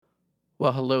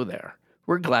Well, hello there.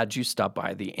 We're glad you stopped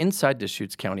by the Inside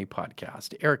Deschutes County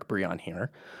podcast. Eric Breon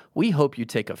here. We hope you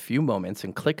take a few moments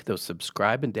and click those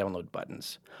subscribe and download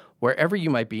buttons. Wherever you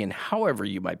might be and however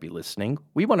you might be listening,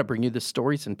 we want to bring you the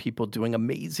stories and people doing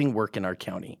amazing work in our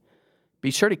county. Be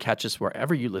sure to catch us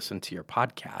wherever you listen to your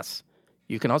podcasts.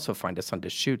 You can also find us on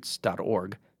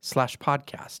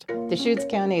Deschutes.org/podcast. Deschutes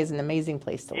County is an amazing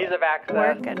place to live, Ease of access,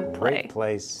 work, and play. Great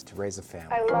place to raise a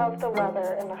family. I love the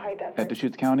weather and the high desert. At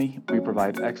Deschutes County, we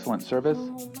provide excellent service.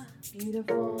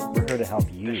 We're here to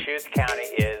help you. Deschutes County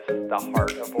is the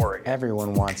heart of Oregon.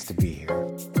 Everyone wants to be here.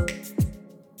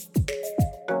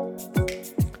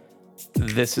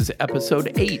 This is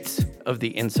episode 8 of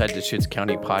the Inside Deschutes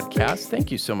County podcast.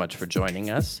 Thank you so much for joining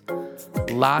us.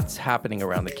 Lots happening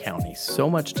around the county, so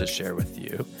much to share with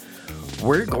you.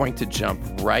 We're going to jump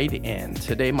right in.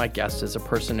 Today, my guest is a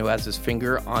person who has his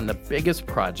finger on the biggest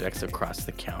projects across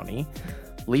the county.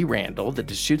 Lee Randall, the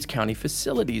Deschutes County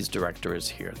Facilities Director, is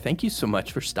here. Thank you so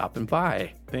much for stopping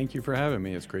by. Thank you for having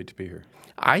me. It's great to be here.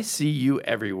 I see you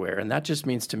everywhere, and that just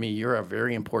means to me you're a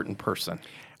very important person.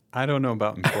 I don't know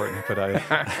about important, but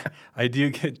I do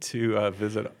get to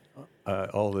visit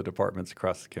all the departments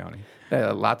across the county.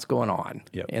 Lots going on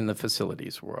Yep. in the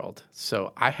facilities world.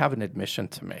 So I have an admission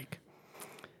to make,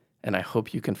 and I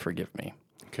hope you can forgive me.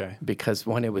 Okay. Because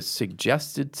when it was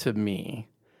suggested to me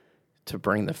to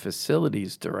bring the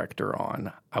facilities director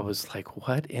on, I was like,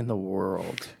 what in the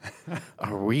world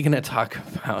are we going to talk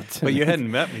about? But you hadn't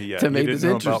met me yet. To You make didn't this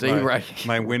know about interesting, right?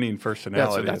 my winning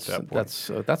personality at that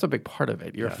point. That's a big part of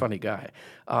it. You're a funny guy.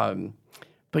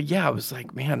 But yeah, I was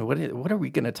like, man, what are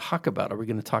we going to talk about? Are we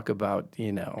going to talk about,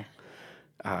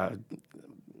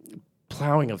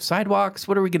 plowing of sidewalks?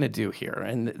 What are we going to do here?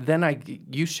 And then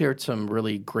you shared some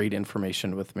really great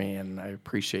information with me, and I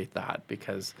appreciate that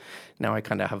because now I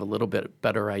kind of have a little bit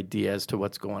better idea as to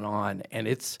what's going on. And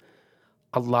it's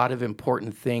a lot of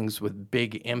important things with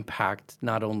big impact,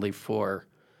 not only for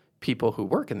people who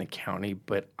work in the county,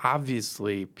 but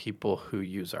obviously people who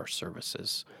use our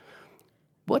services.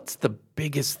 What's the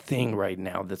biggest thing right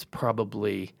now that's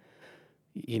probably,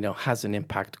 has an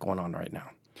impact going on right now?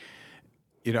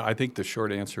 I think the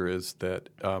short answer is that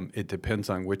it depends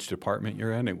on which department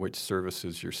you're in and which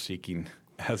services you're seeking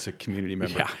as a community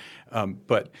member. Yeah.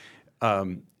 But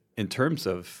in terms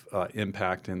of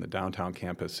impact in the downtown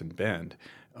campus in Bend,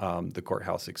 the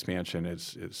courthouse expansion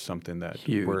is something that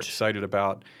Huge. We're excited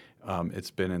about.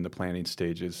 It's been in the planning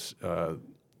stages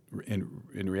in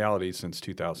reality since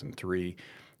 2003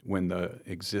 when the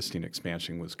existing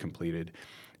expansion was completed.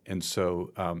 And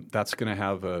so that's going to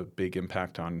have a big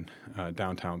impact on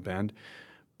downtown Bend.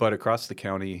 But across the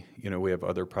county, we have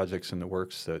other projects in the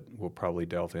works that we'll probably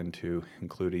delve into,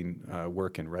 including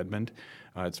work in Redmond.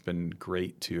 It's been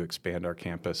great to expand our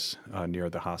campus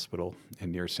near the hospital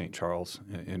and near St. Charles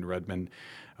in Redmond.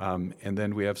 And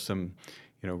then we have some,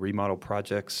 remodel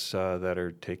projects that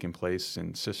are taking place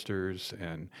in Sisters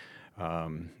and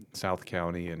South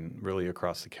County and really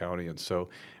across the county. And so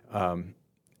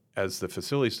as the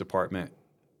facilities department,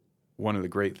 one of the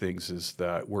great things is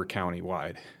that we're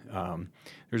countywide.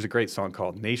 There's a great song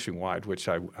called Nationwide, which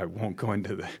I won't go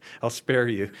into I'll spare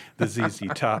you the ZZ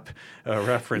Top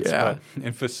reference. Yeah. But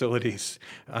in facilities,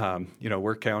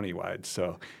 we're countywide.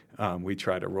 So we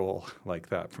try to roll like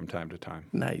that from time to time.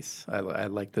 Nice. I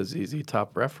like the ZZ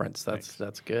Top reference.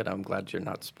 That's good. I'm glad you're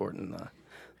not sporting the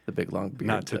big long beard.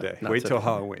 Not today. Wait till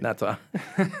Halloween. Not till.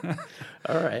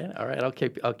 All right. I'll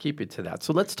keep you to that.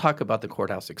 So let's talk about the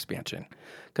courthouse expansion,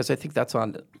 because I think that's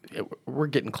on. We're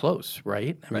getting close,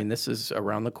 right? I mean, this is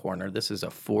around the corner. This is a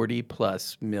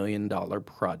 $40+ million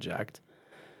project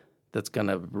that's going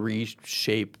to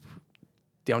reshape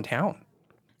downtown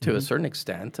to a certain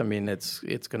extent. I mean, it's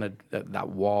going to that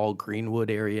Wall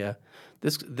Greenwood area.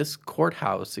 This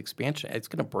courthouse expansion, it's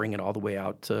going to bring it all the way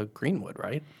out to Greenwood,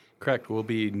 right? Correct. We'll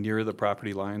be near the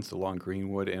property lines along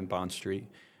Greenwood and Bond Street,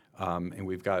 and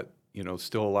we've got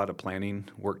still a lot of planning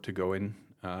work to go in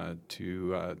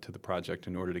to the project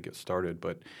in order to get started.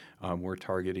 But we're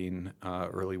targeting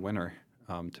early winter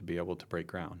to be able to break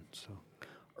ground. So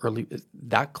Early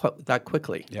that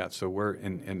quickly. yeah, so we're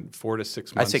in 4 to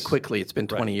 6 months. I say quickly. It's been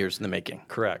 20 Right. years in the making.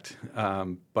 Correct.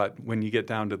 But when you get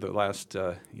down to the last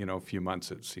few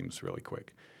months, it seems really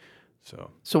quick.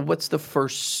 So what's the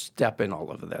first step in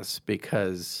all of this?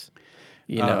 Because,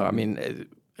 I mean,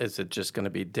 is it just going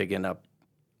to be digging up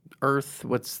earth?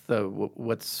 What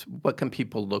can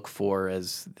people look for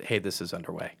as, hey, this is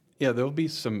underway? Yeah, there'll be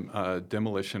some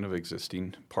demolition of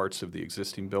existing parts of the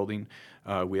existing building.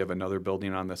 We have another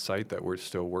building on the site that we're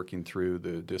still working through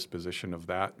the disposition of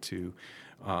that to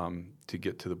to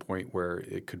get to the point where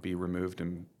it could be removed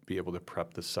and be able to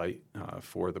prep the site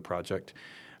for the project.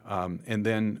 And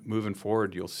then moving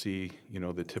forward, you'll see,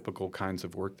 the typical kinds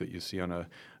of work that you see on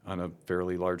a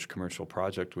fairly large commercial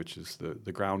project, which is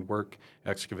the groundwork,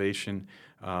 excavation,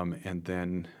 and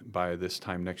then by this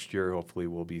time next year, hopefully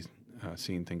we'll be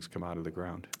seeing things come out of the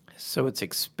ground. So it's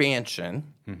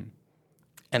expansion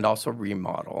and also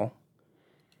remodel.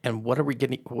 And what are we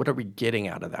getting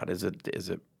out of that? Is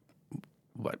it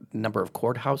what number of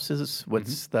courthouses?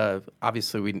 What's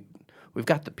obviously we've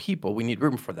got the people, we need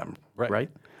room for them, right?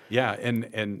 Yeah,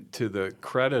 and to the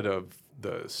credit of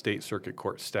the state circuit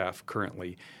court staff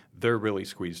currently, they're really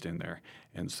squeezed in there.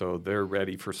 And so they're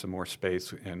ready for some more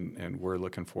space, and we're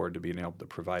looking forward to being able to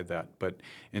provide that. But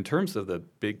in terms of the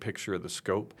big picture of the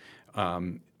scope,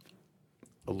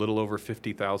 a little over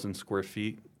 50,000 square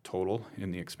feet total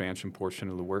in the expansion portion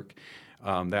of the work.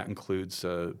 That includes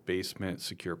basement,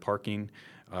 secure parking,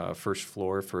 first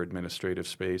floor for administrative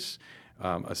space,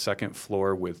 a second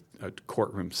floor with a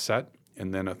courtroom set,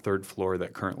 and then a third floor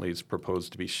that currently is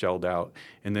proposed to be shelled out.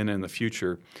 And then in the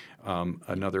future,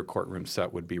 another courtroom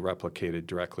set would be replicated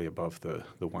directly above the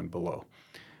one below.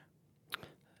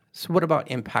 So what about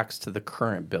impacts to the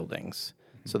current buildings?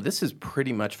 So this is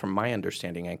pretty much, from my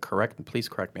understanding, and please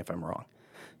correct me if I'm wrong,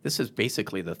 this is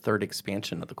basically the third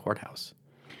expansion of the courthouse.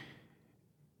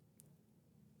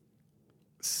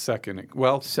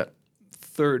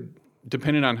 Third,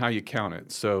 depending on how you count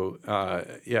it. So,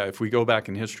 if we go back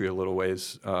in history a little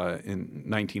ways, in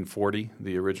 1940,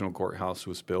 the original courthouse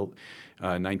was built.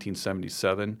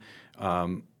 1977, a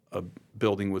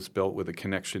building was built with a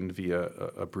connection via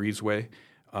a breezeway.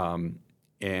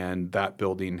 And that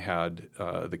building had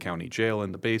the county jail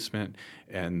in the basement,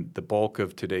 and the bulk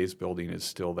of today's building is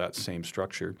still that same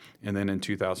structure. And then in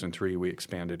 2003, we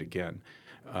expanded again,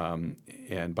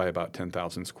 and by about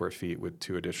 10,000 square feet with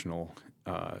 2 additional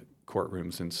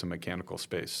courtrooms and some mechanical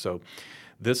space. So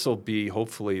this will be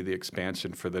hopefully the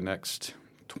expansion for the next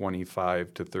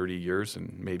 25 to 30 years,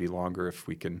 and maybe longer if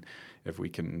we can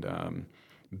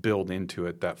build into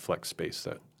it that flex space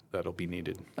that'll be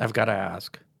needed. I've got to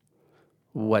ask,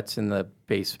 what's in the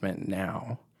basement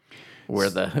now, where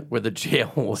the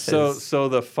jail was? So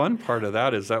the fun part of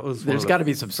that is there's got to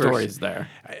be some stories there.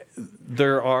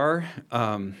 There are,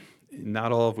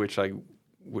 not all of which I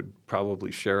would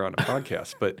probably share on a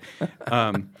podcast, but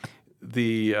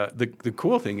the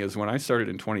cool thing is when I started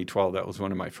in 2012, that was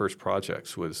one of my first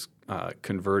projects, was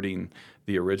converting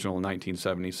the original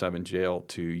 1977 jail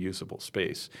to usable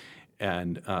space,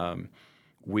 and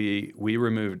we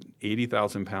removed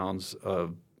 80,000 pounds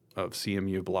of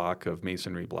CMU block, of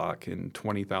masonry block, and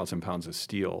 20,000 pounds of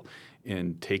steel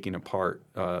in taking apart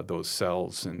those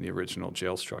cells in the original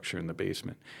jail structure in the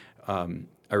basement.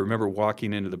 I remember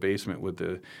walking into the basement with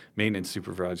the maintenance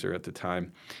supervisor at the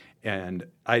time, and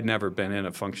I'd never been in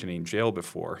a functioning jail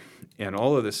before. And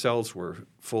all of the cells were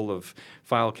full of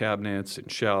file cabinets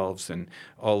and shelves, and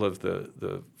all of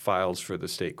the files for the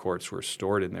state courts were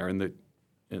stored in there. And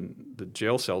the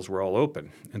jail cells were all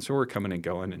open. And so we're coming and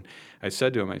going. And I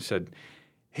said to him,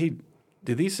 hey,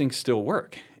 do these things still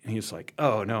work? And he's like,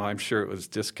 oh, no, I'm sure it was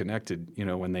disconnected,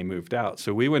 when they moved out.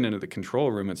 So we went into the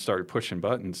control room and started pushing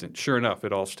buttons, and sure enough,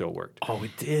 it all still worked. Oh,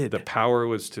 it did. The power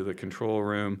was to the control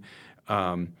room.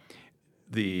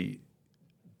 The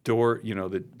door,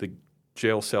 the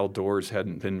jail cell doors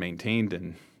hadn't been maintained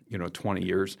in, 20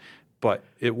 years, but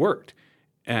it worked.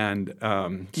 And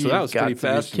so that was pretty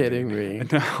fascinating. You've got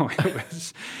to be kidding me. No,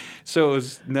 it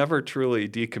was never truly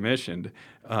decommissioned.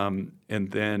 And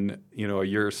then, a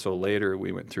year or so later,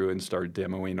 we went through and started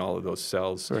demoing all of those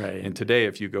cells. Right. And today,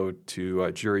 if you go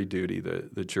to jury duty,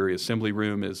 the jury assembly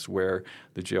room is where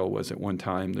the jail was at one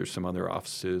time. There's some other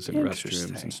offices and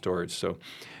restrooms and storage. So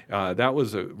that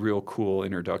was a real cool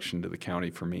introduction to the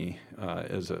county for me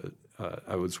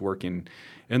I was working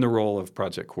in the role of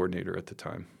project coordinator at the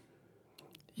time.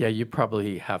 Yeah, you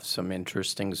probably have some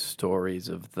interesting stories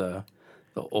of the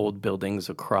old buildings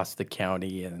across the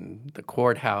county and the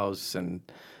courthouse, and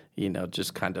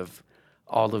just kind of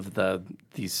all of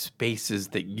these spaces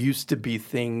that used to be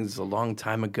things a long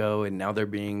time ago, and now they're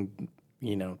being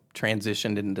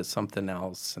transitioned into something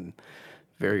else, and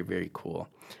very, very cool.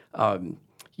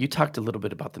 You talked a little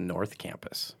bit about the North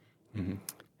Campus. Mm-hmm.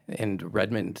 And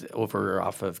Redmond, over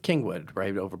off of Kingwood,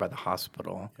 right over by the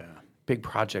hospital. Yeah. Big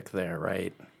project there,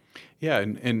 right? Yeah,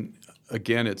 and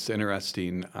again, it's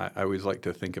interesting. I always like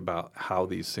to think about how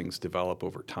these things develop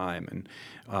over time.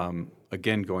 And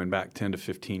again, going back 10 to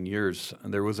 15 years,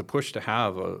 there was a push to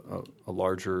have a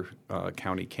larger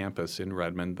county campus in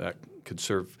Redmond that could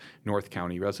serve North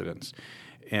County residents.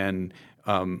 And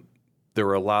there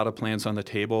were a lot of plans on the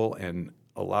table, and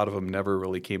a lot of them never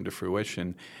really came to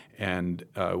fruition. And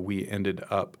we ended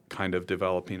up kind of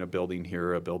developing a building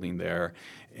here, a building there.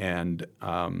 And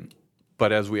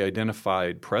but as we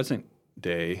identified present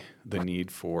day the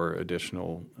need for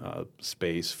additional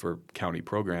space for county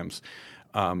programs,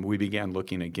 we began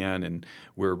looking again, and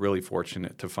we're really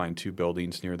fortunate to find 2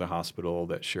 buildings near the hospital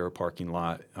that share a parking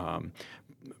lot.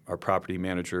 Our property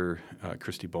manager,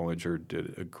 Christy Bollinger,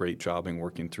 did a great job in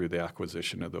working through the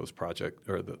acquisition of those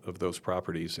of those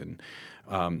properties. And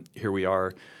here we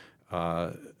are,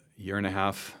 a year and a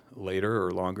half later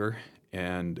or longer,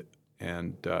 and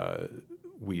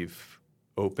we've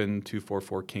opened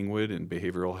 244 Kingwood, and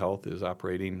behavioral health is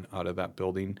operating out of that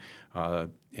building.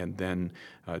 And then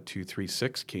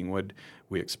 236 Kingwood,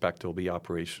 we expect will be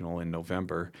operational in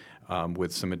November,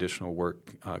 with some additional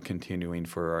work continuing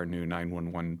for our new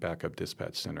 911 backup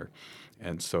dispatch center.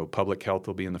 And so public health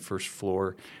will be in the first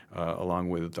floor, along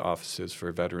with the offices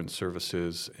for veterans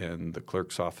services and the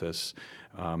clerk's office,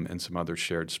 and some other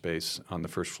shared space on the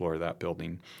first floor of that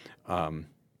building.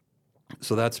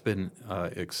 So that's been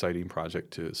an exciting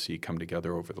project to see come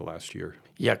together over the last year.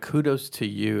 Yeah, kudos to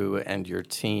you and your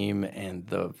team and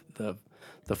the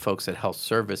folks at Health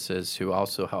Services who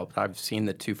also helped. I've seen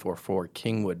the 244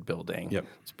 Kingwood building. Yep.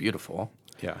 It's beautiful.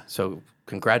 Yeah. So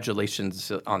congratulations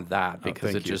on that,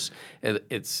 because thank you.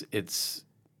 it's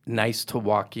nice to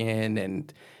walk in,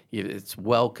 and it's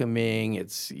welcoming.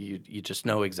 You just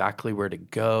know exactly where to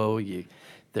go.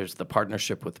 There's the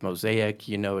partnership with Mosaic.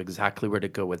 You know exactly where to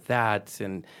go with that,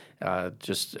 and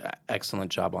just excellent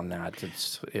job on that.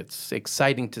 It's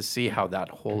exciting to see how that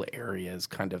whole area is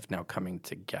kind of now coming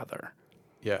together.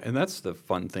 Yeah, and that's the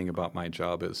fun thing about my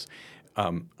job is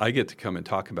I get to come and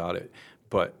talk about it,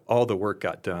 but all the work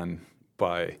got done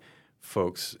by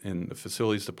folks in the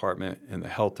facilities department and the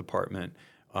health department,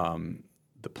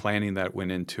 the planning that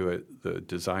went into it, the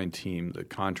design team, the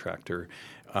contractor,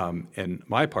 and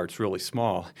my part's really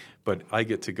small, but I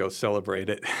get to go celebrate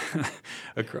it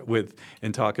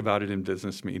and talk about it in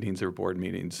business meetings or board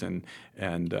meetings and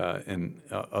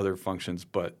other functions.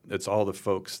 But it's all the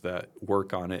folks that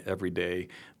work on it every day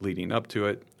leading up to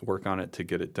it, work on it to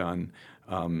get it done,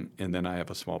 and then I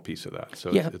have a small piece of that.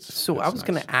 So Yeah. it's I was nice.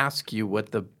 going to ask you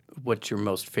what your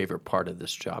most favorite part of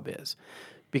this job is,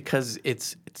 because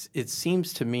it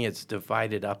seems to me it's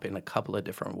divided up in a couple of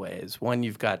different ways. One,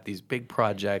 you've got these big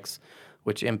projects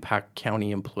which impact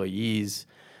county employees,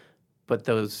 but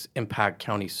those impact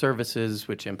county services,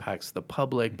 which impacts the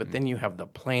public. But then you have the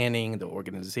planning, the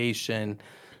organization,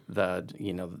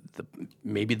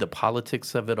 maybe the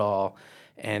politics of it all,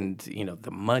 and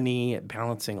the money,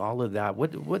 balancing all of that.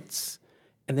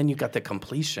 And then you've got the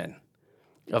completion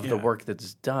of the work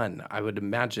that's done. I would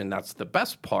imagine that's the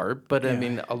best part, but I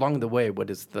mean, along the way,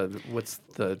 what's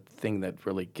the thing that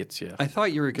really gets you? I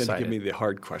thought you were going to excited? give me the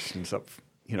hard questions up,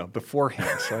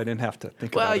 beforehand, so I didn't have to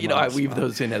think about Well, them on I the weave spot.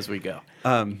 those in as we go.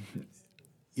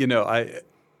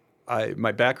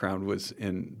 My background was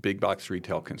in big box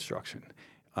retail construction,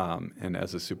 and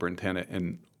as a superintendent.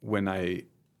 And when I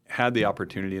had the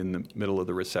opportunity in the middle of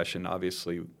the recession,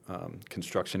 obviously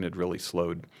construction had really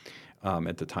slowed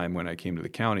at the time when I came to the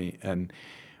county. And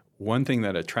one thing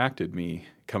that attracted me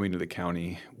coming to the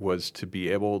county was to be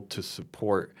able to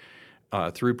support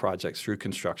through projects, through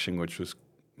construction, which was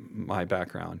my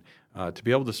background, to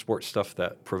be able to support stuff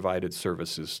that provided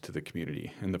services to the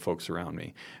community and the folks around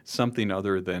me. Something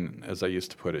other than, as I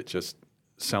used to put it, just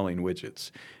selling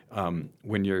widgets.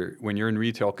 When you're in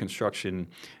retail construction,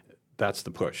 that's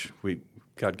the push. We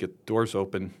got to get doors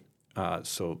open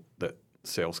so that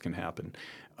sales can happen.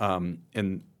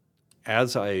 And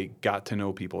as I got to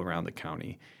know people around the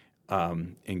county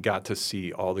and got to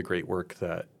see all the great work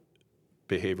that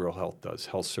behavioral health does,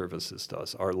 health services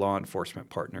does, our law enforcement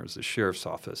partners, the sheriff's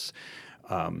office,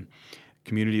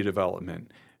 community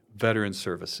development, veteran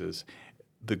services,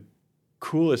 the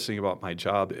coolest thing about my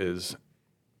job is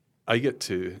I get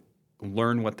to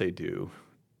learn what they do,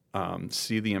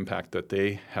 see the impact that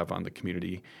they have on the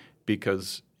community,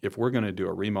 because if we're going to do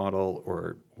a remodel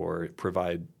or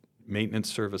provide maintenance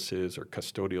services or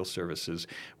custodial services,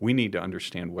 we need to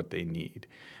understand what they need.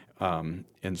 And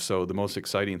so the most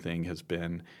exciting thing has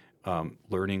been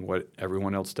learning what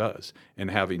everyone else does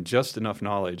and having just enough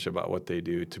knowledge about what they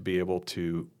do to be able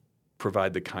to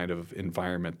provide the kind of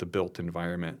environment, the built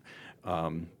environment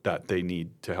that they need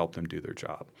to help them do their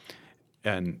job.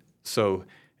 And so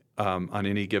on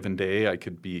any given day, I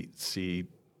could be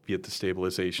at the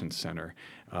stabilization center,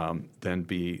 then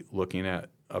be looking at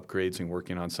upgrades and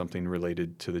working on something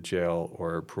related to the jail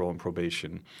or parole and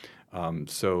probation.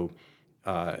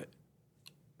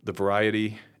 The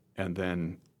variety and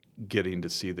then getting to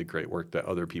see the great work that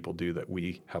other people do that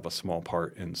we have a small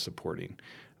part in supporting.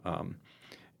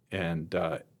 And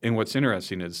what's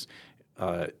interesting is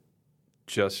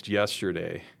just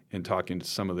yesterday, in talking to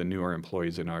some of the newer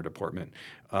employees in our department,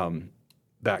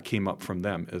 that came up from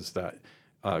them, is that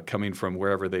coming from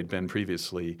wherever they'd been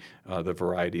previously, the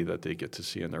variety that they get to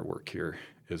see in their work here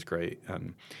is great.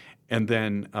 And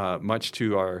then much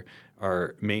to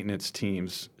our maintenance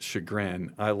team's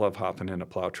chagrin, I love hopping in a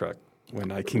plow truck when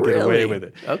I can get away with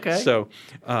it. Okay. So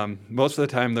most of the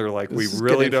time they're like, we This is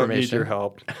really good don't need information. your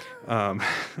help.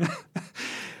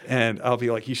 And I'll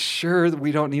be like, you sure that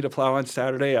we don't need a plow on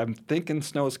Saturday? I'm thinking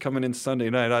snow's coming in Sunday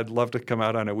night. I'd love to come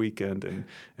out on a weekend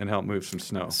and help move some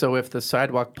snow. So if the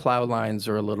sidewalk plow lines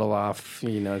are a little off,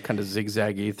 kind of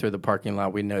zigzaggy through the parking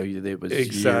lot, we know it was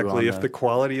Exactly. you If the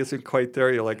quality isn't quite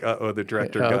there, you're like, uh-oh, the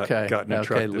director got in a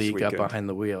truck this league weekend. up behind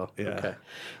the wheel. Yeah.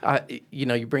 Okay.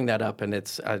 You bring that up, and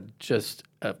it's just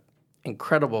an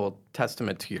incredible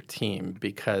testament to your team,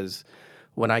 because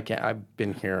when I've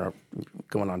been here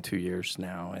going on 2 years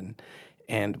now,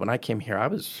 and when I came here, I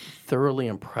was thoroughly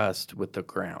impressed with the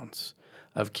grounds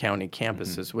of county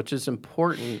campuses, which is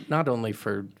important not only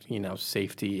for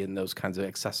safety and those kinds of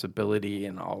accessibility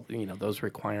and all those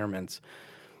requirements,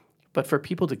 but for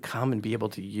people to come and be able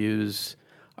to use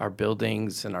our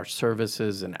buildings and our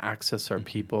services and access our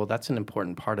people. That's an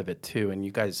important part of it too. And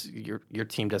you guys, your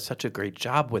team does such a great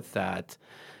job with that.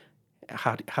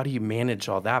 How do you manage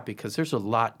all that? Because there's a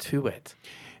lot to it.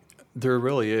 There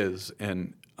really is,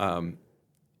 and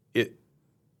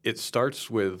it starts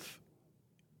with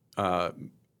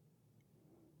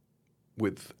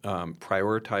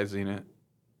prioritizing it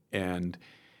and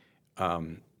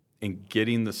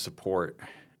getting the support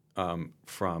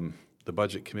from the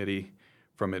budget committee,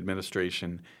 from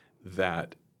administration,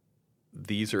 that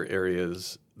these are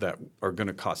areas that are going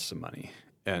to cost some money,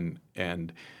 and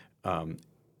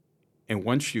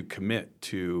once you commit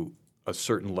to a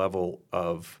certain level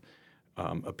of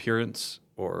appearance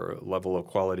or level of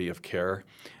quality of care,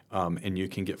 and you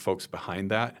can get folks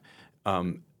behind that,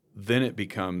 then it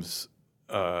becomes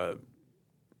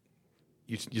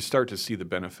you start to see the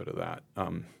benefit of that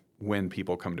when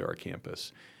people come to our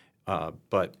campus.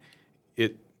 But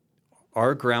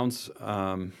our grounds,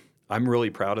 I'm really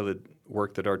proud of the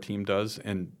work that our team does,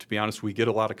 and to be honest, we get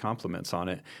a lot of compliments on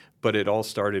it. But it all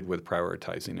started with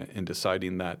prioritizing it and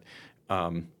deciding that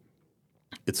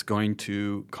it's going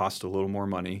to cost a little more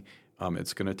money.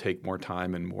 It's going to take more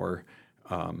time and more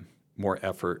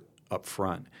effort up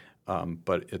front,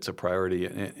 but it's a priority.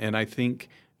 And I think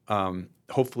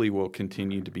hopefully we'll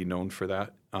continue to be known for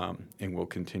that, and we'll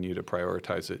continue to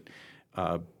prioritize it.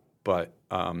 But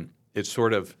it's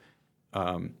sort of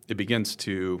it begins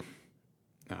to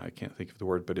I can't think of the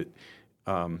word, but it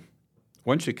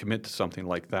once you commit to something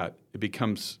like that, it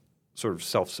becomes sort of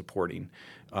self-supporting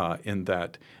in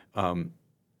that,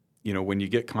 when you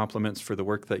get compliments for the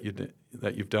work that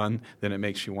you've done, then it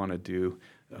makes you want to do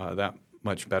that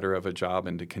much better of a job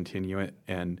and to continue it.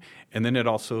 And then it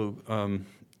also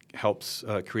helps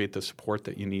create the support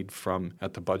that you need from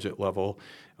at the budget level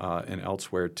and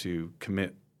elsewhere to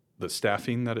commit the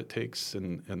staffing that it takes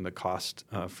and the cost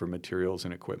for materials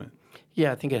and equipment.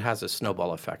 Yeah, I think it has a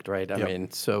snowball effect, right? I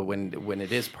mean, so when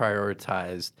it is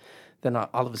prioritized, then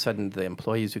all of a sudden the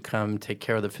employees who come take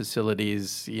care of the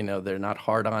facilities, they're not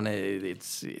hard on it.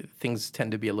 Things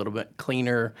tend to be a little bit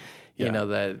cleaner.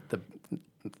 The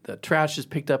trash is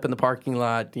picked up in the parking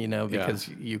lot, because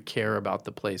you care about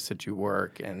the place that you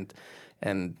work, and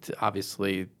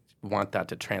obviously want that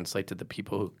to translate to the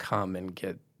people who come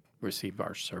and receive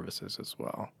our services as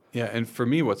well. Yeah, and for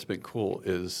me, what's been cool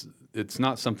is it's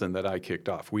not something that I kicked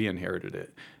off. We inherited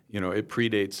it. It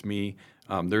predates me.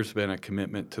 There's been a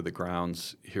commitment to the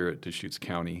grounds here at Deschutes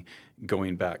County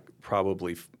going back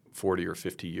probably 40 or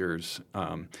 50 years.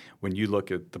 When you look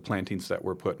at the plantings that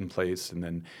were put in place, and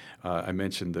then I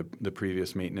mentioned the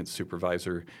previous maintenance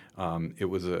supervisor, it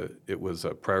was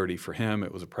a priority for him.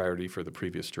 It was a priority for the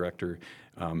previous director,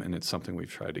 and it's something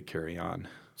we've tried to carry on.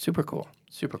 Super cool.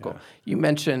 You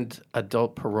mentioned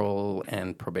adult parole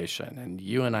and probation, and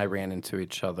you and I ran into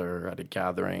each other at a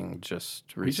gathering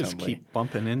just recently. We just keep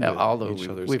bumping into each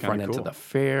other. We've run into the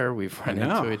fair. We've run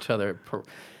into each other.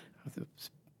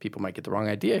 People might get the wrong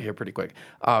idea here pretty quick.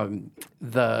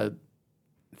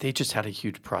 They just had a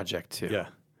huge project too. Yeah.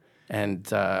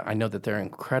 And I know that they're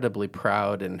incredibly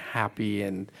proud and happy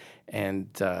and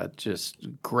just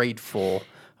grateful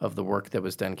of the work that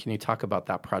was done. Can you talk about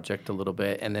that project a little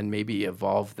bit, and then maybe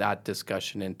evolve that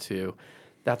discussion into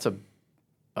there's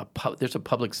a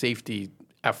public safety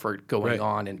effort going Right.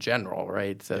 on in general,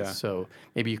 right? So, Yeah. so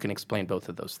maybe you can explain both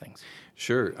of those things.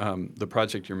 Sure. The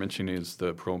project you're mentioning is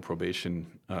the parole and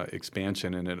probation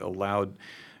expansion, and it allowed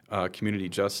community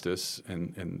justice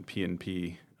and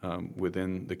P&P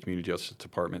within the community justice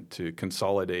department to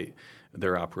consolidate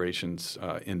their operations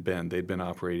in Bend. They'd been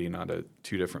operating out of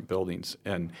 2 different buildings,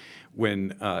 and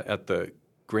when at the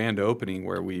grand opening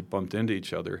where we bumped into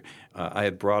each other, I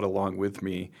had brought along with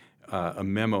me a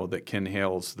memo that Ken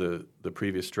Hales, the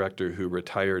previous director who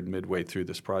retired midway through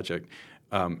this project,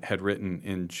 had written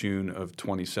in June of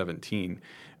 2017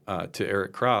 to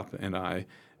Eric Kropp and I,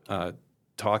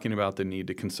 talking about the need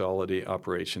to consolidate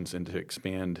operations and to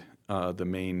expand the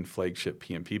main flagship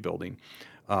P&P building.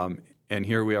 And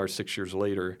here we are 6 years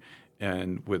later,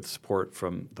 and with support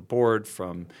from the board,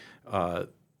 from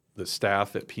the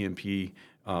staff at P&P,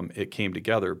 it came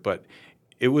together. But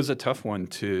it was a tough one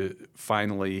to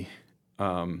finally,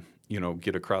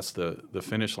 get across the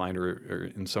finish line,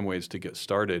 or in some ways to get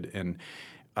started. And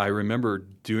I remember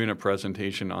doing a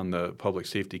presentation on the public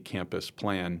safety campus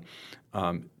plan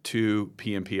to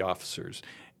P&P officers.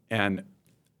 And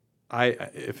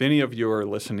if any of you are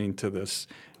listening to this,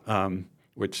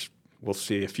 which we'll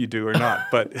see if you do or not,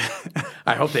 but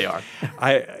I hope they are.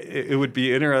 it would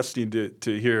be interesting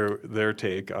to hear their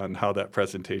take on how that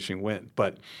presentation went.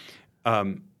 But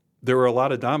there were a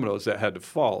lot of dominoes that had to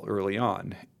fall early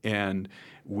on, and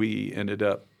we ended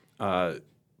up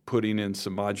putting in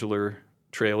some modular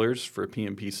trailers for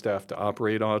P&P staff to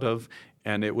operate out of,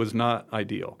 and it was not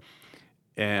ideal.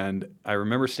 And I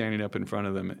remember standing up in front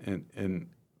of them and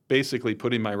basically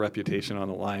putting my reputation on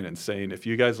the line and saying, if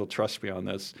you guys will trust me on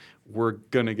this, we're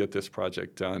going to get this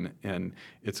project done, and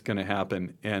it's going to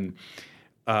happen. And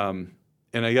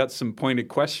I got some pointed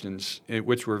questions,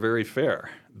 which were very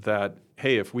fair, that,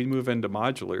 hey, if we move into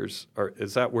modulars,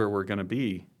 is that where we're going to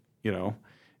be,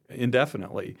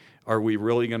 indefinitely? Are we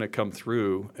really going to come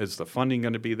through? Is the funding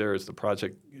going to be there? Is the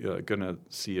project going to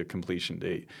see a completion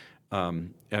date?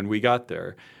 And we got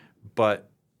there. But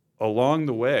along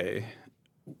the way,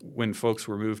 when folks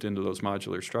were moved into those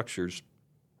modular structures,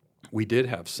 we did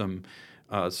have some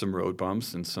road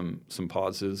bumps and some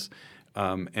pauses.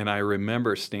 And I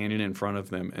remember standing in front of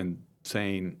them and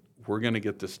saying, we're going to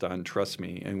get this done, trust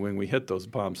me. And when we hit those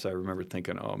bumps, I remember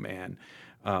thinking, oh, man,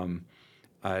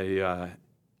 I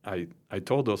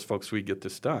told those folks we'd get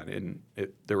this done. And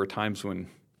there were times when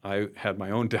I had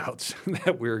my own doubts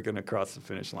that we were going to cross the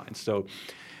finish line. So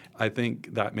I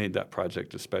think that made that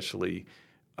project especially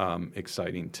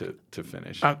exciting to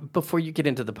finish. Before you get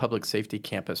into the public safety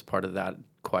campus part of that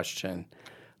question,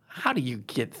 how do you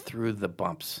get through the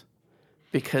bumps?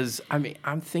 Because,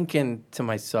 I'm thinking to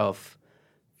myself,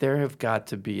 there have got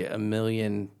to be a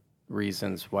million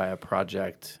reasons why a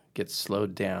project gets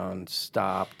slowed down,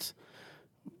 stopped,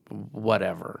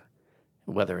 whatever.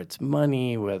 Whether it's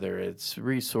money, whether it's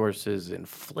resources,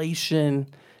 inflation,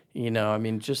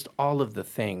 just all of the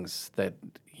things that,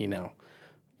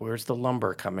 where's the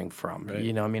lumber coming from?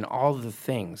 Right. All of the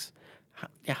things.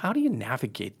 How do you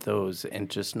navigate those and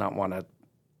just not want to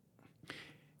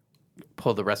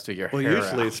pull the rest of your hair out? Well,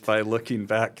 usually it's by looking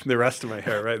back the rest of my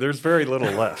hair, right? There's very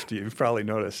little left. You've probably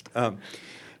noticed.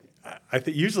 I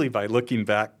think usually by looking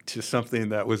back to something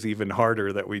that was even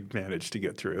harder that we managed to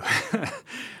get through.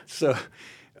 So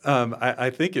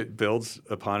I think it builds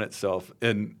upon itself.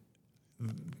 And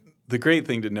the great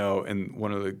thing to know, and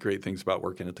one of the great things about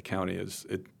working at the county, is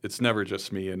it's never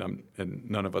just me, and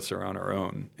none of us are on our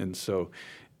own. And so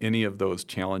any of those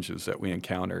challenges that we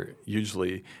encounter,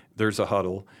 usually there's a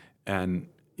huddle, and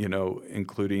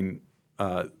including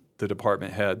the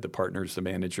department head, the partners, the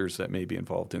managers that may be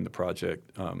involved in the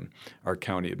project, our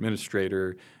county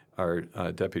administrator, our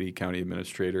deputy county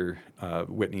administrator,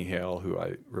 Whitney Hale, who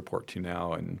I report to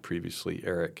now, and previously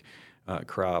Eric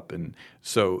Kropp. And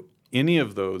so any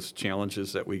of those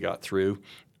challenges that we got through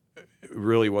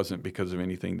really wasn't because of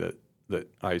anything that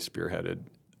I spearheaded.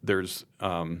 There's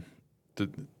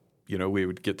we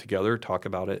would get together, talk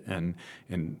about it, and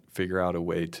figure out a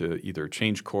way to either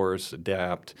change course,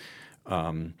 adapt,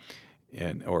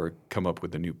 or come up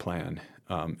with a new plan.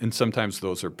 And sometimes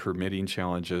those are permitting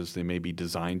challenges. They may be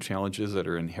design challenges that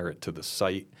are inherent to the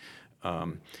site.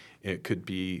 It could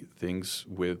be things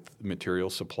with material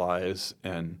supplies,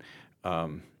 and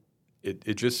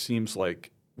it just seems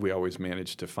like we always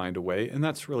manage to find a way. And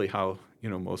that's really how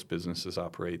most businesses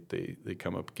operate. They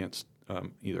come up against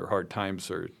either hard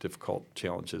times or difficult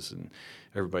challenges, and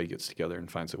everybody gets together and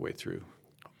finds a way through.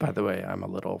 By the way, I'm a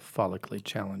little follically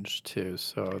challenged too,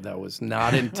 so that was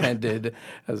not intended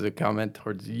as a comment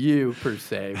towards you per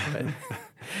se. But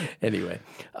anyway,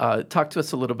 talk to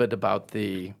us a little bit about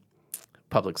the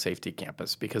public safety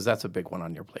campus? Because that's a big one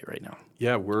on your plate right now.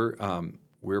 Yeah, we're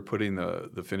putting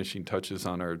the finishing touches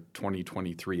on our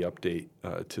 2023 update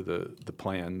to the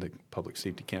plan, the public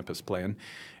safety campus plan.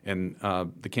 And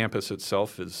the campus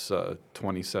itself is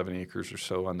 27 acres or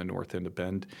so on the north end of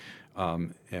Bend.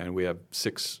 And we have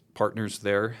 6 partners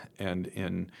there. And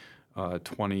in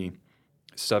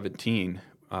 2017,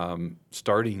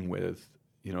 starting with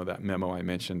that memo I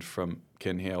mentioned from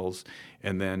Ken Hales,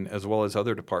 and then as well as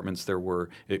other departments,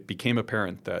 it became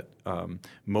apparent that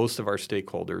most of our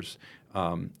stakeholders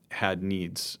had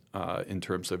needs in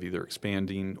terms of either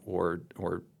expanding or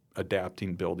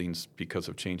adapting buildings because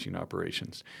of changing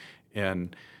operations.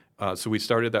 And so we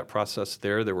started that process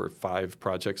there. There were 5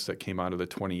 projects that came out of the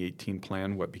 2018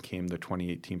 plan, what became the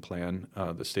 2018 plan,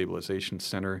 the Stabilization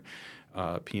Center,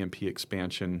 PMP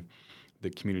expansion, the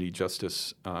Community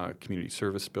Justice Community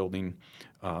Service Building,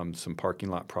 some parking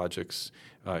lot projects,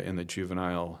 and the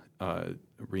juvenile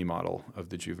remodel of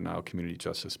the Juvenile Community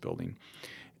Justice Building.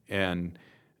 And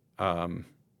I'm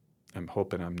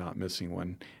hoping I'm not missing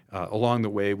one. Along the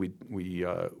way, we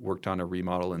worked on a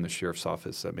remodel in the Sheriff's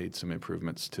Office that made some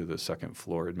improvements to the second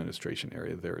floor administration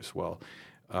area there as well.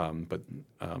 But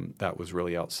that was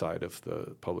really outside of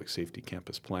the public safety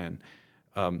campus plan.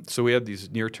 So we had these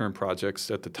near-term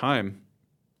projects. At the time,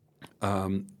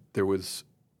 there was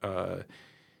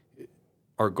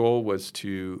our goal was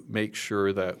to make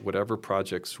sure that whatever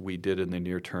projects we did in the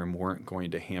near term weren't going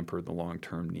to hamper the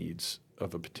long-term needs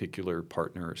of a particular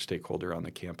partner or stakeholder on the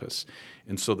campus.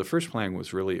 And so the first plan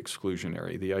was really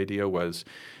exclusionary. The idea was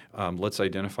let's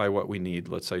identify what we need.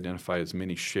 Let's identify as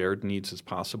many shared needs as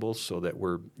possible so that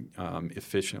we're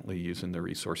efficiently using the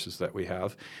resources that we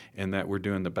have and that we're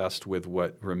doing the best with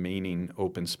what remaining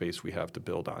open space we have to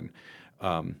build on.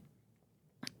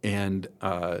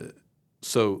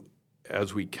 So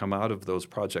as we come out of those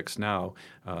projects now,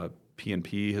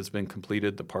 P&P has been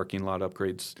completed. The parking lot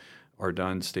upgrades are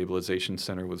done. Stabilization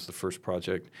Center was the first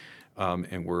project, and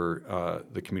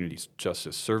the Community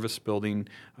Justice Service Building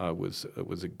was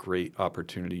a great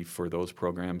opportunity for those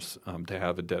programs to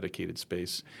have a dedicated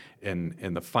space.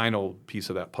 And the final piece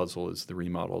of that puzzle is the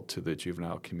remodel to the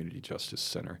Juvenile Community Justice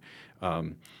Center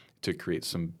to create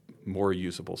some more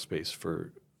usable space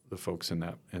for the folks in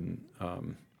that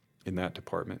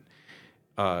department.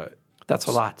 That's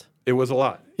a lot. It was a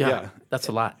lot. Yeah. That's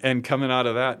a lot. And coming out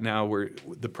of that now,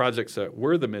 the projects that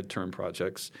were the midterm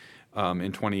projects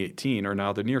in 2018 are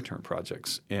now the near-term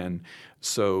projects. And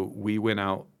so we went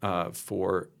out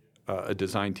for a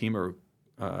design team or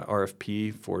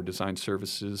RFP for design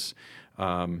services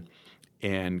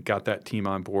and got that team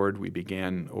on board. We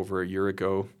began over a year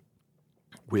ago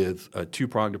with a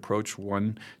 2-pronged approach,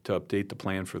 one to update the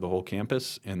plan for the whole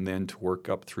campus and then to work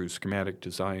up through schematic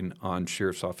design on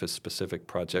Sheriff's Office specific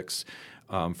projects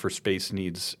for space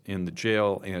needs in the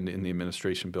jail and in the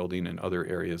administration building and other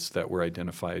areas that were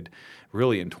identified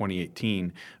really in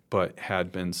 2018 but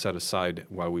had been set aside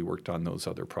while we worked on those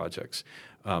other projects.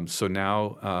 So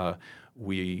now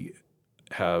we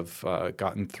have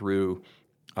gotten through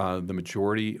the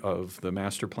majority of the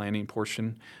master planning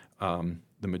portion,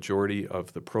 the majority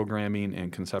of the programming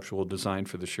and conceptual design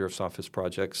for the Sheriff's Office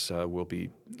projects. We'll be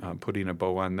putting a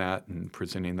bow on that and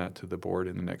presenting that to the board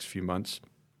in the next few months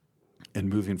and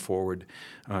moving forward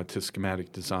to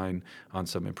schematic design on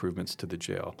some improvements to the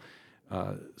jail.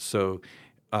 So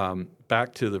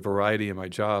back to the variety of my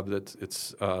job,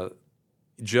 it's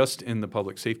just in the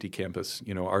public safety campus,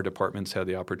 our departments had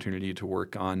the opportunity to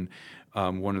work on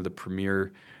one of the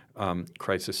premier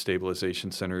crisis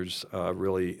stabilization centers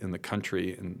really in the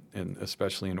country and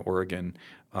especially in Oregon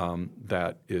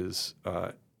that is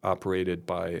operated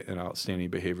by an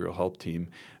outstanding behavioral health team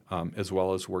as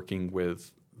well as working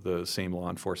with the same law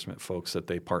enforcement folks that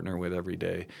they partner with every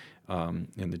day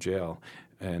in the jail.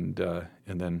 And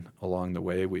then along the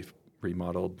way we've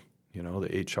remodeled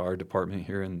the HR department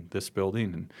here in this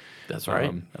building and that's right.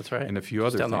 And a few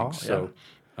other things. Hall, so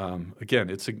again,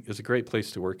 it's a great place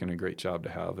to work and a great job to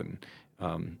have, and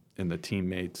the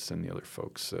teammates and the other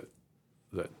folks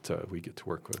that we get to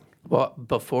work with. Well,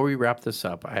 before we wrap this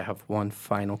up, I have one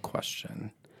final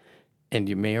question, and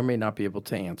you may or may not be able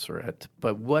to answer it.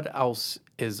 But what else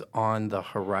is on the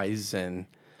horizon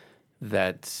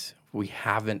that we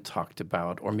haven't talked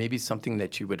about, or maybe something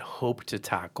that you would hope to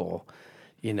tackle?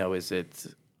 Is it?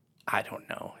 I don't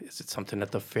know. Is it something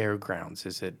at the fairgrounds?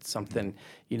 Is it something,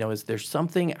 is there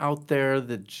something out there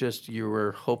that just you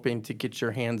were hoping to get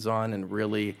your hands on and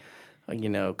really,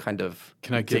 kind of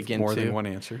Can I dig give more into? than one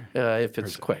answer? If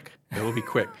it's quick. It will be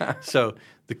quick. So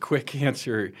the quick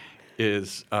answer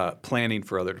is planning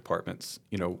for other departments.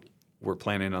 We're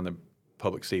planning on the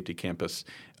public safety campus.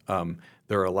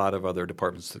 There are a lot of other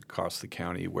departments across the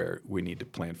county where we need to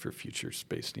plan for future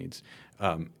space needs.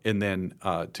 And then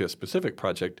to a specific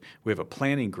project, we have a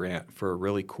planning grant for a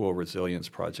really cool resilience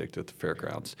project at the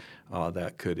fairgrounds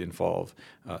that could involve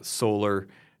solar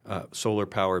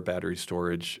power, battery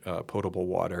storage, potable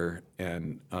water,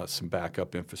 and some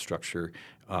backup infrastructure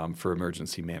for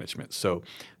emergency management. So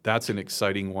that's an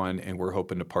exciting one, and we're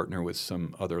hoping to partner with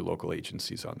some other local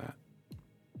agencies on that.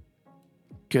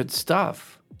 Good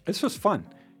stuff. It's just fun.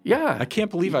 Yeah. I can't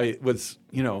believe I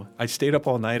stayed up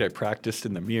all night. I practiced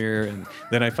in the mirror, and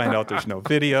then I find out there's no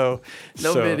video.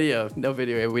 No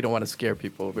video. We don't want to scare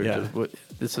people.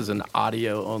 This is an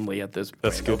audio only at this point.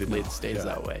 That's good. Hopefully it stays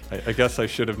that way. I guess I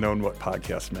should have known what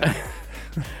podcast meant.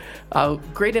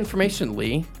 Great information,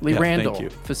 Lee. Lee Randall,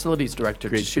 thank you. Facilities Director,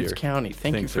 Deschutes County.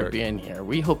 Thank you for being here.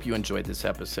 We hope you enjoyed this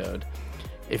episode.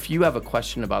 If you have a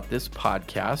question about this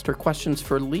podcast or questions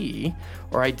for Lee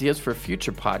or ideas for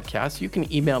future podcasts, you can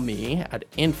email me at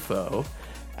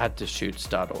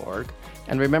info@deschutes.org.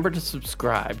 And remember to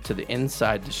subscribe to the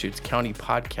Inside Deschutes County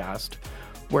podcast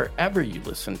wherever you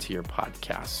listen to your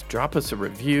podcasts. Drop us a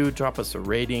review, drop us a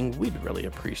rating. We'd really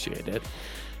appreciate it.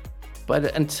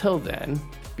 But until then,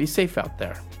 be safe out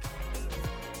there.